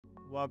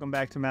Welcome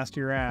back to Master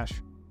Your Ash.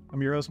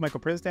 I'm your host, Michael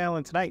Prisdale,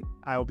 and tonight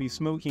I will be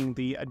smoking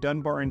the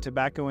Dunbarton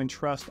Tobacco and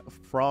Trust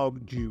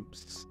Frog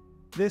Juice.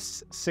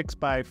 This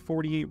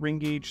 6x48 ring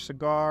gauge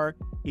cigar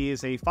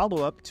is a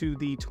follow-up to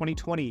the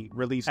 2020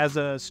 release as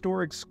a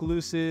store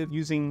exclusive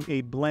using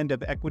a blend of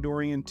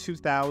Ecuadorian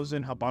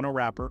 2000 Habano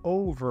wrapper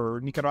over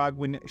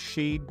Nicaraguan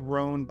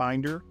shade-grown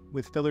binder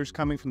with fillers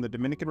coming from the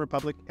Dominican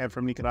Republic and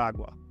from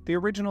Nicaragua. The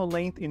original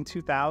length in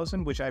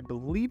 2000, which I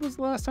believe was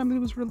the last time it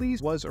was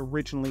released, was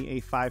originally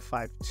a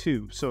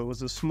 5.52, so it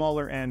was a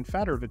smaller and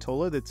fatter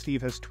vitola that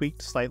Steve has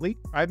tweaked slightly.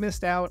 I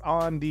missed out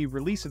on the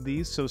release of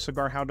these, so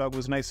Cigar Hound Dog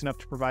was nice enough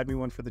to provide me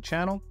one for the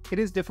channel. It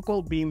is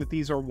difficult being that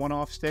these are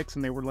one-off sticks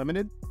and they were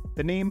limited.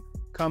 The name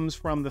comes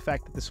from the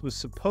fact that this was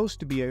supposed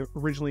to be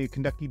originally a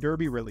Kentucky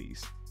Derby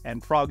release,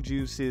 and frog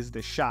juice is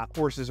the shot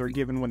horses are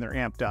given when they're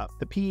amped up.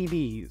 The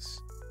PEDs.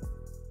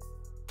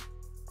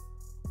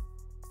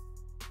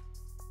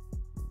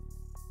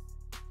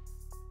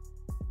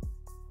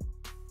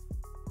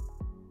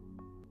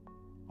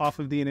 Off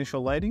of the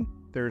initial lighting,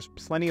 there's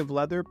plenty of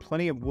leather,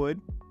 plenty of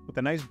wood, with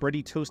a nice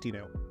bready toasty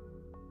note.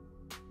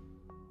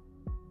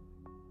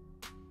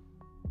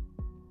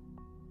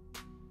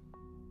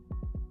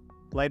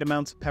 Light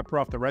amounts of pepper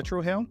off the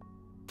retrohale,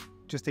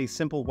 just a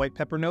simple white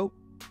pepper note.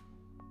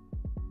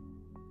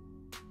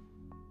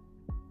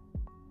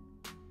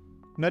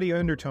 Nutty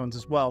undertones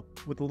as well,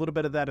 with a little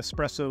bit of that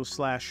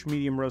espresso /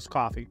 medium roast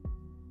coffee.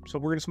 So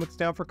we're gonna smoke this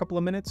down for a couple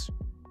of minutes.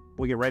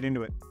 We'll get right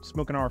into it.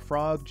 Smoking our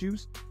frog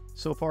juice.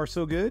 So far,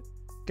 so good.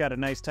 Got a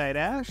nice tight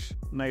ash,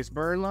 nice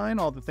burn line,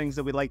 all the things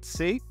that we like to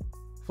see,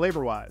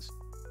 flavor-wise.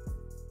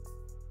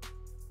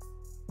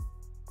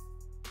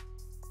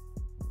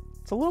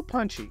 It's a little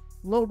punchy,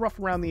 a little rough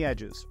around the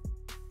edges.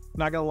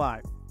 Not gonna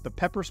lie, the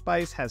pepper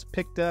spice has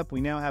picked up. We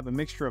now have a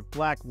mixture of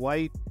black,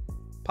 white,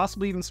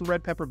 possibly even some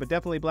red pepper, but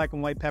definitely black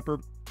and white pepper.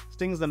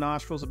 Stings the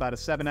nostrils about a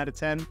 7 out of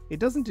 10.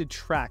 It doesn't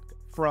detract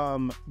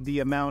from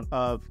the amount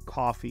of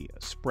coffee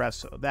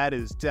espresso. That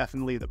is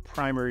definitely the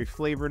primary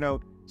flavor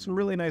note. Some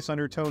really nice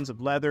undertones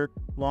of leather,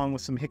 along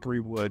with some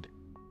hickory wood.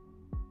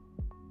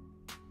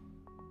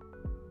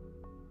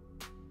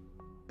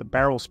 The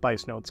barrel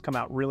spice notes come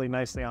out really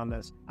nicely on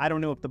this. I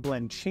don't know if the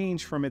blend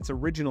changed from its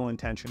original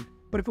intention,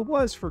 but if it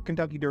was for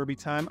Kentucky Derby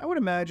time, I would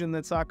imagine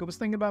that Saka was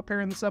thinking about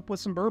pairing this up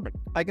with some bourbon.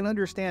 I can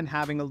understand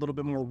having a little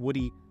bit more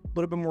woody, a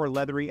little bit more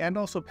leathery, and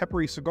also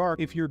peppery cigar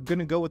if you're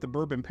gonna go with the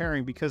bourbon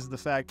pairing, because of the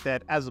fact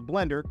that as a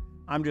blender,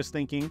 I'm just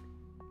thinking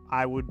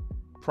I would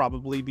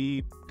probably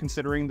be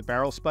considering the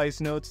barrel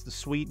spice notes, the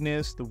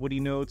sweetness, the woody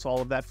notes,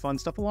 all of that fun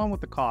stuff, along with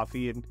the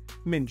coffee and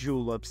mint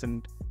juleps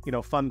and, you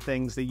know, fun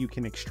things that you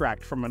can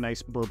extract from a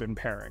nice bourbon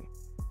pairing.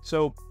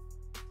 So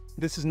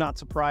this is not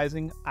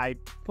surprising. I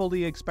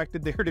fully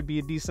expected there to be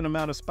a decent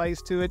amount of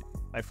spice to it.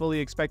 I fully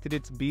expected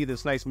it to be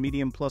this nice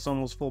medium plus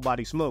almost full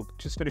body smoke.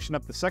 Just finishing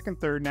up the second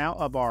third now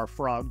of our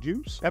frog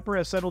juice. Pepper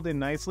has settled in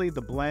nicely.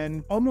 The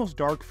blend, almost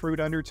dark fruit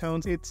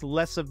undertones. It's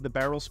less of the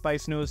barrel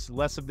spice notes,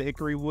 less of the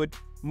hickory wood,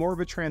 more of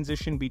a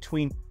transition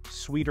between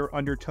sweeter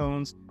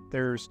undertones.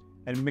 There's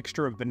a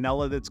mixture of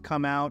vanilla that's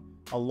come out,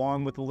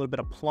 along with a little bit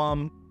of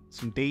plum,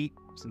 some date,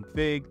 some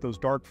fig, those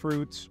dark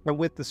fruits. But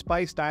with the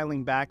spice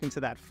dialing back into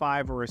that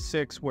 5 or a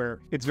 6, where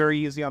it's very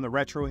easy on the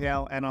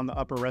retrohale and on the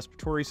upper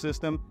respiratory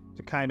system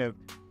to kind of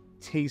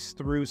taste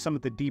through some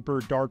of the deeper,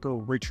 darker,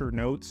 richer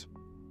notes.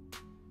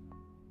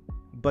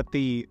 But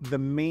the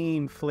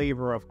main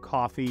flavor of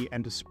coffee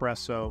and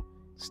espresso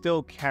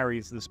still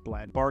carries this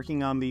blend.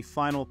 Barking on the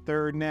final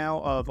third now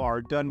of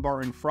our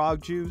Dunbarton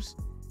frog juice,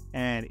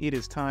 and it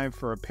is time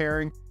for a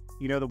pairing.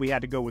 You know that we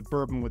had to go with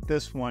bourbon with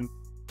this one,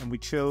 and we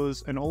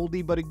chose an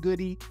oldie but a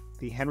goodie,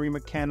 the Henry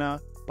McKenna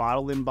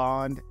Bottle and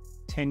Bond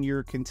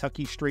 10-year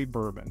Kentucky Straight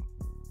Bourbon.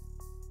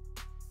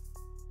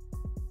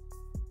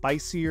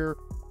 Spicier,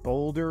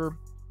 bolder,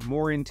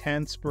 more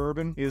intense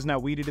bourbon. It is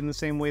not weeded in the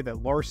same way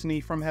that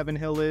Larceny from Heaven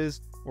Hill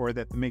is, or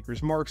that the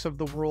Maker's Marks of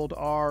the world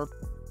are.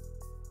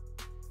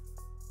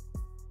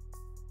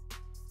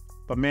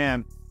 But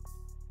man,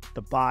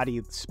 the body,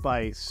 the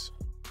spice,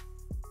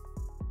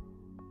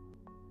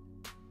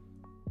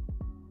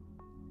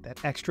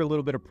 that extra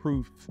little bit of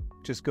proof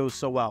just goes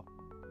so well.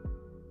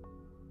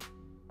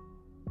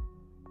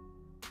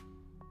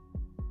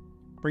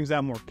 Brings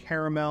out more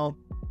caramel,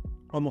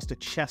 almost a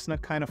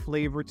chestnut kind of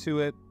flavor to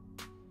it.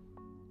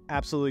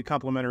 Absolutely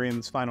complimentary in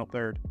this final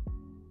third.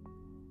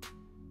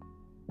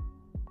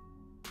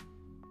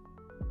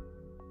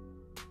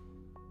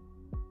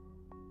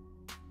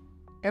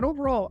 And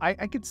overall,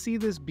 I could see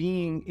this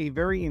being a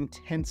very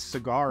intense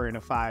cigar in a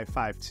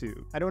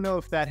 5.52. I don't know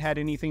if that had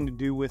anything to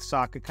do with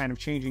Saka kind of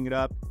changing it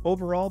up.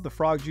 Overall, the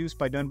Frog Juice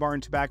by Dunbarton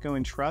Tobacco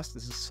and Trust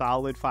is a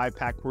solid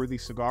 5-pack worthy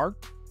cigar.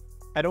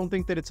 I don't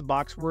think that it's a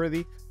box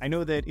worthy. I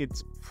know that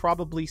it's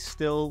probably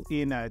still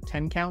in a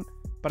 10 count,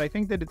 but I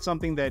think that it's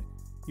something that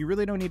you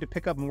really don't need to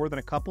pick up more than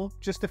a couple,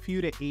 just a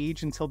few to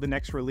age until the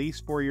next release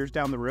 4 years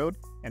down the road,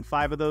 and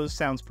 5 of those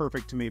sounds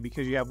perfect to me,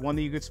 because you have one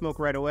that you could smoke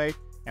right away,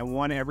 and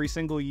one every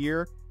single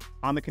year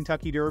on the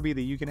Kentucky Derby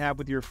that you can have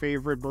with your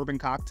favorite bourbon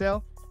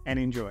cocktail and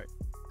enjoy.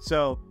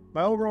 So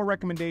My overall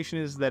recommendation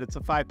is that it's a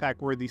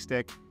 5-pack worthy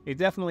stick. It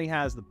definitely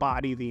has the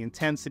body, the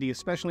intensity,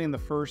 especially in the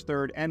first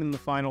third and in the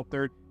final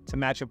third, to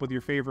match up with your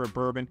favorite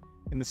bourbon.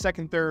 In the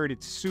second third,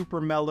 it's super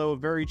mellow,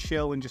 very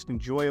chill, and just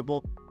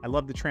enjoyable. I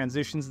love the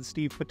transitions that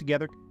Steve put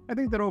together. I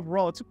think that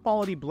overall it's a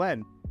quality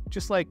blend,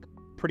 just like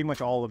pretty much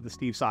all of the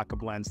Steve Saka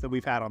blends that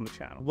we've had on the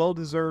channel. Well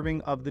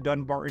deserving of the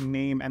Dunbarton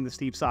name and the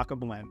Steve Saka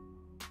blend.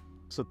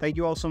 So thank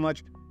you all so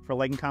much for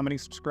liking, commenting,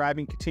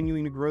 subscribing,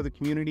 continuing to grow the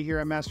community here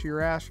at Master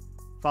Your Ash.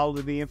 Follow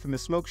the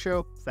infamous Smoke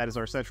Show, that is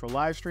our central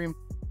live stream.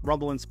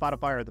 Rumble and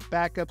Spotify are the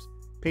backups.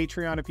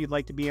 Patreon if you'd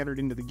like to be entered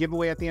into the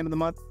giveaway at the end of the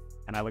month.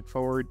 And I look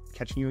forward to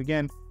catching you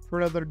again for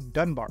another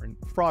Dunbarton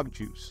Frog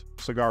Juice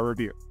cigar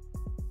review.